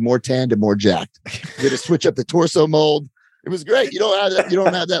needs to be more tanned and more jacked. You got to switch up the torso mold. It was great. You don't have that. You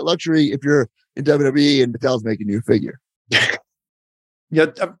don't have that luxury if you're in WWE and Mattel's making you a figure. Yeah.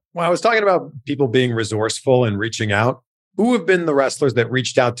 When I was talking about people being resourceful and reaching out, who have been the wrestlers that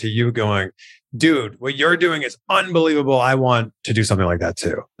reached out to you going, dude, what you're doing is unbelievable. I want to do something like that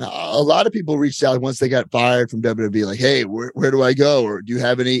too. A lot of people reached out once they got fired from WWE, like, hey, where do I go? Or do you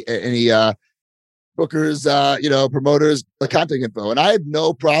have any bookers, promoters, the contact info? And I have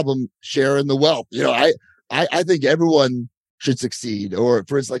no problem sharing the wealth. I think everyone should succeed. Or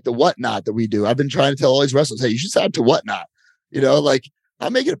for instance, like the Whatnot that we do. I've been trying to tell all these wrestlers, hey, you should sign to Whatnot. Like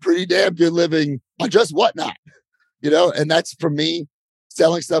I'm making a pretty damn good living on just Whatnot. And that's for me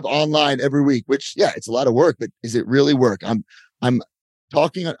selling stuff online every week, which, yeah, it's a lot of work, but is it really work? I'm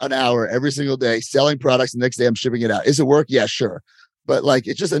talking an hour every single day, selling products. The next day I'm shipping it out. Is it work? Yeah, sure. But like,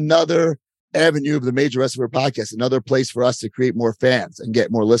 it's just another avenue of the Major Wrestler Podcast, another place for us to create more fans and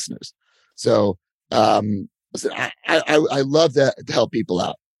get more listeners. So, listen, I love to help people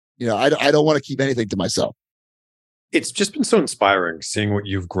out. I don't want to keep anything to myself. It's just been so inspiring seeing what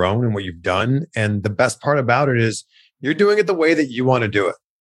you've grown and what you've done. And the best part about it is you're doing it the way that you want to do it.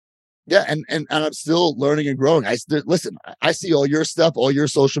 Yeah. And I'm still learning and growing. Listen, I see all your stuff, all your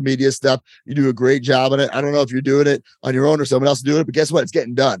social media stuff. You do a great job on it. I don't know if you're doing it on your own or someone else doing it, but guess what? It's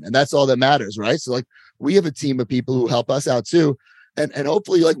getting done. And that's all that matters, right? So like we have a team of people who help us out too. And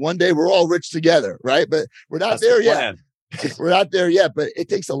hopefully like one day we're all rich together. Right. But we're not there yet. We're not there yet, but it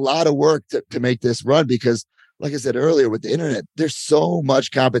takes a lot of work to make this run because like I said earlier with the internet, there's so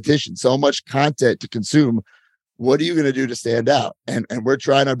much competition, so much content to consume. What are you going to do to stand out? And we're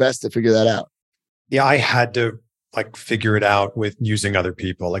trying our best to figure that out. Yeah, I had to like figure it out with using other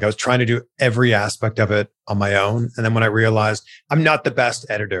people. Like I was trying to do every aspect of it on my own. And then when I realized I'm not the best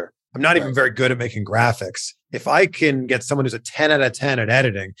editor, I'm not even very good at making graphics. If I can get someone who's a 10 out of 10 at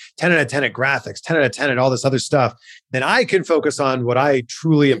editing, 10 out of 10 at graphics, 10 out of 10 at all this other stuff, then I can focus on what I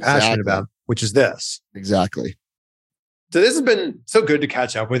truly am passionate about, which is this. Exactly. So this has been so good to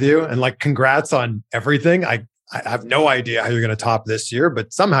catch up with you and like congrats on everything. I have no idea how you're going to top this year,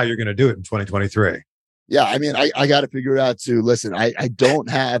 but somehow you're going to do it in 2023. Yeah. I mean, I got to figure it out too. Listen, I don't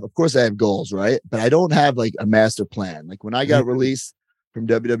have, of course I have goals, right? But I don't have like a master plan. Like when I got released from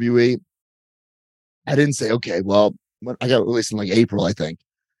WWE, I didn't say, okay, well, when I got released in like April, I think.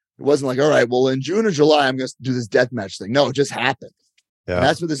 It wasn't like, all right, well, in June or July, I'm going to do this deathmatch thing. No, it just happened. Yeah. And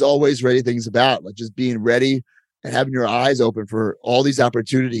that's what this always ready thing's about. Like just being ready and having your eyes open for all these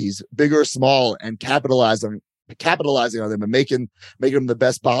opportunities, big or small, and capitalizing on them and making them the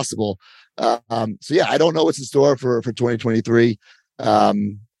best possible. So yeah, I don't know what's in store for 2023.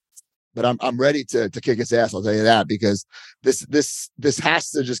 But I'm ready to kick its ass. I'll tell you that because this has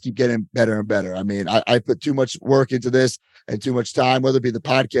to just keep getting better and better. I mean, I put too much work into this and too much time, whether it be the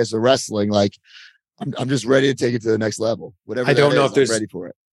podcast or wrestling. Like I'm just ready to take it to the next level. Whatever. I don't know if I'm ready for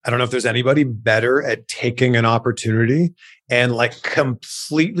it. I don't know if there's anybody better at taking an opportunity and like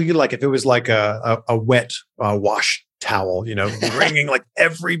completely, like if it was like a wet wash towel, you know, bringing like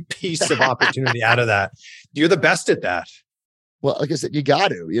every piece of opportunity out of that. You're the best at that. Well, like I said, you got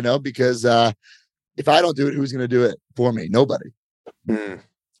to, you know, because if I don't do it, who's going to do it for me? Nobody.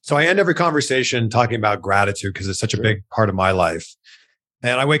 So I end every conversation talking about gratitude because it's such a big part of my life.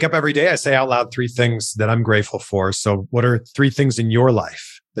 And I wake up every day, I say out loud 3 things that I'm grateful for. So what are 3 things in your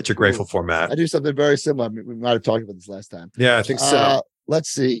life that you're grateful for, Matt? I do something very similar. I mean, we might have talked about this last time. Yeah, I think so. Let's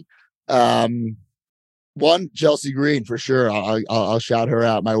see. One, Chelsea Green, for sure. I'll shout her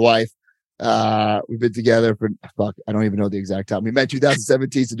out. My wife. We've been together for I don't even know the exact time. We met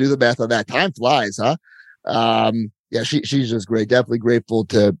 2017, so do the math on that. Time flies, huh? Yeah, she's just great. Definitely grateful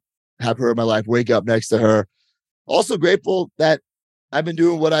to have her in my life, wake up next to her. Also grateful that I've been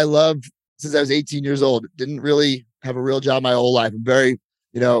doing what I love since I was 18 years old. Didn't really have a real job my whole life. I'm very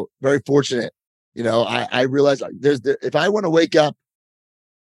fortunate. You know, I realized if I want to wake up,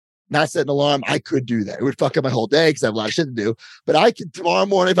 not set an alarm, I could do that. It would fuck up my whole day because I have a lot of shit to do. But I could tomorrow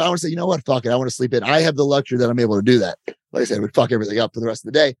morning, if I want to say, you know what, fuck it, I want to sleep in. I have the luxury that I'm able to do that. Like I said, it would fuck everything up for the rest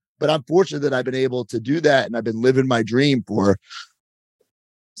of the day. But I'm fortunate that I've been able to do that. And I've been living my dream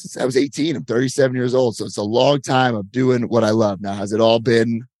since I was 18. I'm 37 years old. So it's a long time of doing what I love. Now, has it all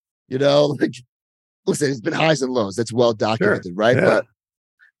been, you know, like, listen, it's been highs and lows. That's well documented, right? Yeah. But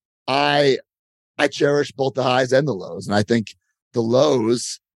I cherish both the highs and the lows. And I think the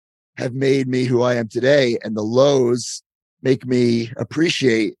lows have made me who I am today, and the lows make me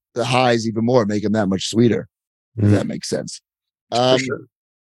appreciate the highs even more, make them that much sweeter. If that makes sense. Sure.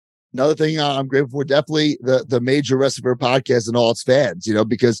 Another thing I'm grateful for, definitely the Major Wrestling podcast and all its fans, you know,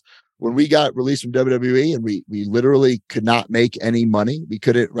 because when we got released from WWE and we literally could not make any money, we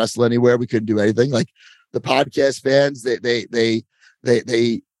couldn't wrestle anywhere, we couldn't do anything. Like the podcast fans, they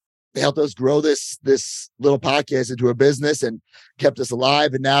helped us grow this little podcast into a business and kept us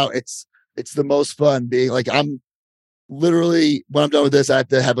alive. And now it's the most fun being like, I'm literally, when I'm done with this, I have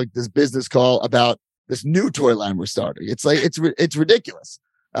to have like this business call about this new toy line we're starting. It's like, it's ridiculous.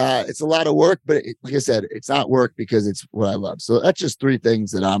 It's a lot of work, but like I said, it's not work because it's what I love. So that's just 3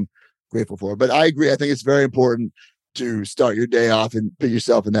 things that I'm grateful for. But I agree. I think it's very important to start your day off and put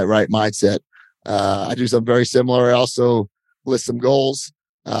yourself in that right mindset. I do something very similar. I also list some goals.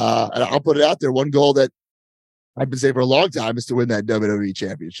 And I'll put it out there. One goal that I've been saying for a long time is to win that WWE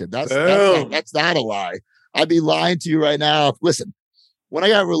championship. That's not a lie. I'd be lying to you right now. Listen, when I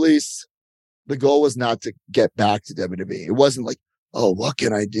got released, the goal was not to get back to WWE. It wasn't like, oh, what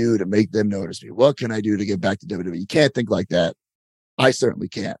can I do to make them notice me? What can I do to get back to WWE? You can't think like that. I certainly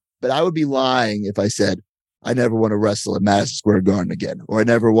can't. But I would be lying if I said I never want to wrestle at Madison Square Garden again, or I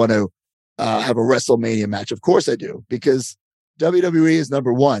never want to have a WrestleMania match. Of course I do, because WWE is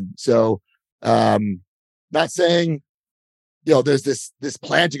number one. So, not saying, you know, there's this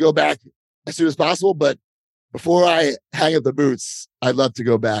plan to go back as soon as possible, but before I hang up the boots, I'd love to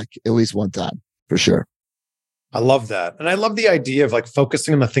go back at least one time for sure. I love that. And I love the idea of like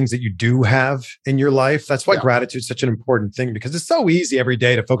focusing on the things that you do have in your life. That's why gratitude is such an important thing, because it's so easy every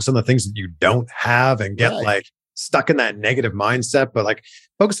day to focus on the things that you don't have and get like stuck in that negative mindset. But like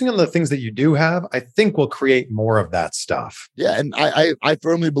focusing on the things that you do have, I think will create more of that stuff. Yeah. And I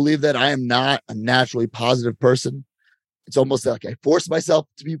firmly believe that I am not a naturally positive person. It's almost like I force myself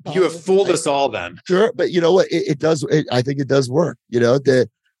to be positive. You have fooled us all then. Sure. But you know what? It does. I think it does work.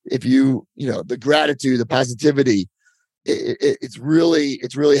 If you the gratitude, the positivity, it's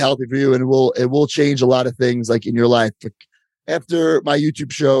really healthy for you, and it will change a lot of things like in your life. After my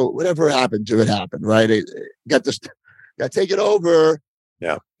YouTube show, whatever happened to it happened, right? It got taken over.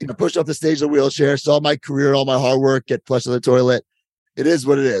 Yeah. Pushed off the stage in a wheelchair, saw my career, all my hard work get flushed in the toilet. It is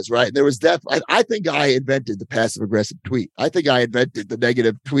what it is, right? There was I think I invented the passive aggressive tweet. I think I invented the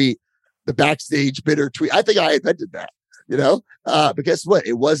negative tweet, the backstage bitter tweet. I think I invented that. But guess what?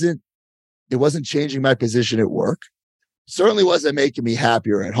 It wasn't changing my position at work. Certainly wasn't making me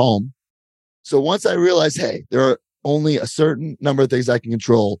happier at home. So once I realized, hey, there are only a certain number of things I can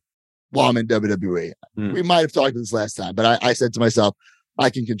control while I'm in WWE. We might have talked about this last time, but I said to myself, I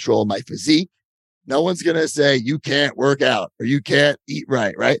can control my physique. No one's going to say you can't work out or you can't eat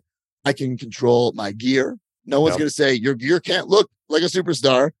right, right? I can control my gear. No one's going to say your gear can't look like a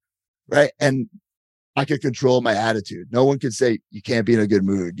superstar, right? And I can control my attitude. No one can say you can't be in a good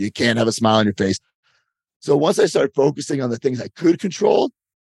mood. You can't have a smile on your face. So once I started focusing on the things I could control,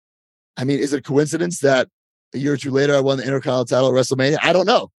 I mean, is it a coincidence that a year or two later I won the Intercontinental title at WrestleMania? I don't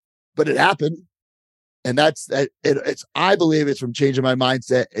know, but it happened. And that's that. I believe it's from changing my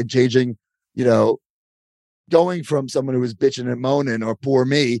mindset and changing, going from someone who was bitching and moaning or poor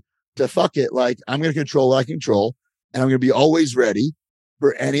me to fuck it. Like I'm going to control what I control, and I'm going to be always ready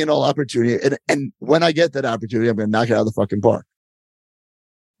for any and all opportunity. And when I get that opportunity, I'm going to knock it out of the fucking park.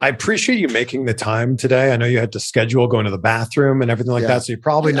 I appreciate you making the time today. I know you had to schedule going to the bathroom and everything like that. So you're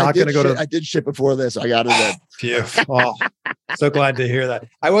probably not going to go to... I did shit before this. I got it in. Phew. Oh, so glad to hear that.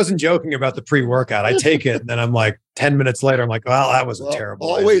 I wasn't joking about the pre-workout. I take it and then I'm like 10 minutes later, I'm like, well, that was a terrible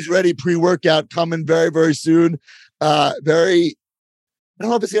Always idea. Ready pre-workout coming very, very soon. I don't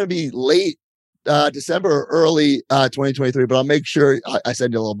know if it's going to be late December or early 2023, but I'll make sure I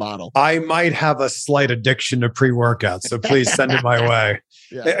send you a little bottle. I might have a slight addiction to pre-workout, so please send it my way.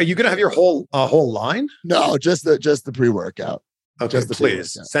 Yeah. Are you going to have your whole line? No, just the pre-workout. Okay, just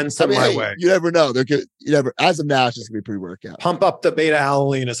please send some my way. You never know. As of now, it's just going to be pre-workout. Pump up the beta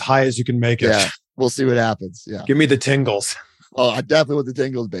alanine as high as you can make it. Yeah, we'll see what happens. Yeah, give me the tingles. Oh, I definitely want the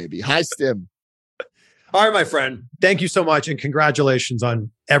tingles, baby. High stim. All right, my friend. Thank you so much, and congratulations on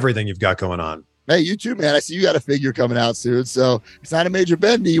everything you've got going on. Hey, you too, man. I see you got a figure coming out soon. So it's not a major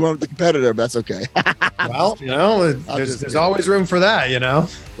bendy. You went with the competitor, but that's okay. Well, there's always room for that,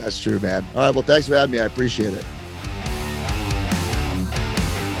 That's true, man. All right. Well, thanks for having me. I appreciate it.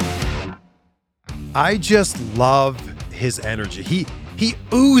 I just love his energy. He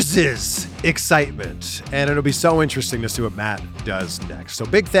oozes excitement, and it'll be so interesting to see what Matt does next. So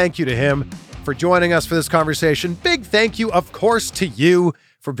big thank you to him for joining us for this conversation. Big thank you, of course, to you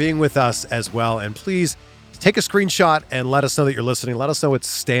for being with us as well. And please take a screenshot and let us know that you're listening. Let us know what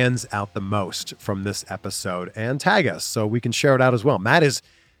stands out the most from this episode and tag us so we can share it out as well. Matt is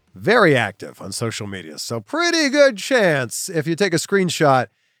very active on social media, so pretty good chance if you take a screenshot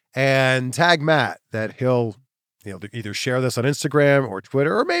and tag Matt that he'll either share this on Instagram or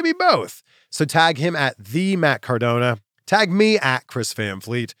Twitter or maybe both. So tag him at the Matt Cardona, tag me at Chris Van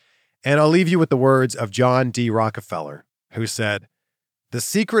Vliet, and I'll leave you with the words of John D. Rockefeller, who said, "The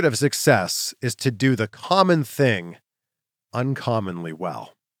secret of success is to do the common thing uncommonly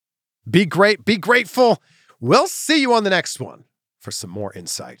well." Be great, be grateful. We'll see you on the next one for some more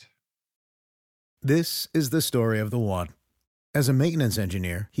insight. This is the story of the one. As a maintenance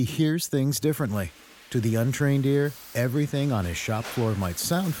engineer, he hears things differently. To the untrained ear, everything on his shop floor might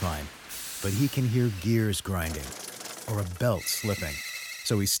sound fine, but he can hear gears grinding or a belt slipping.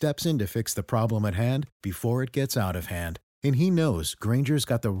 So he steps in to fix the problem at hand before it gets out of hand. And he knows Grainger's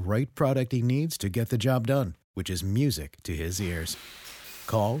got the right product he needs to get the job done, which is music to his ears.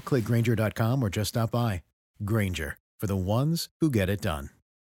 Call, click Grainger.com, or just stop by. Grainger, for the ones who get it done.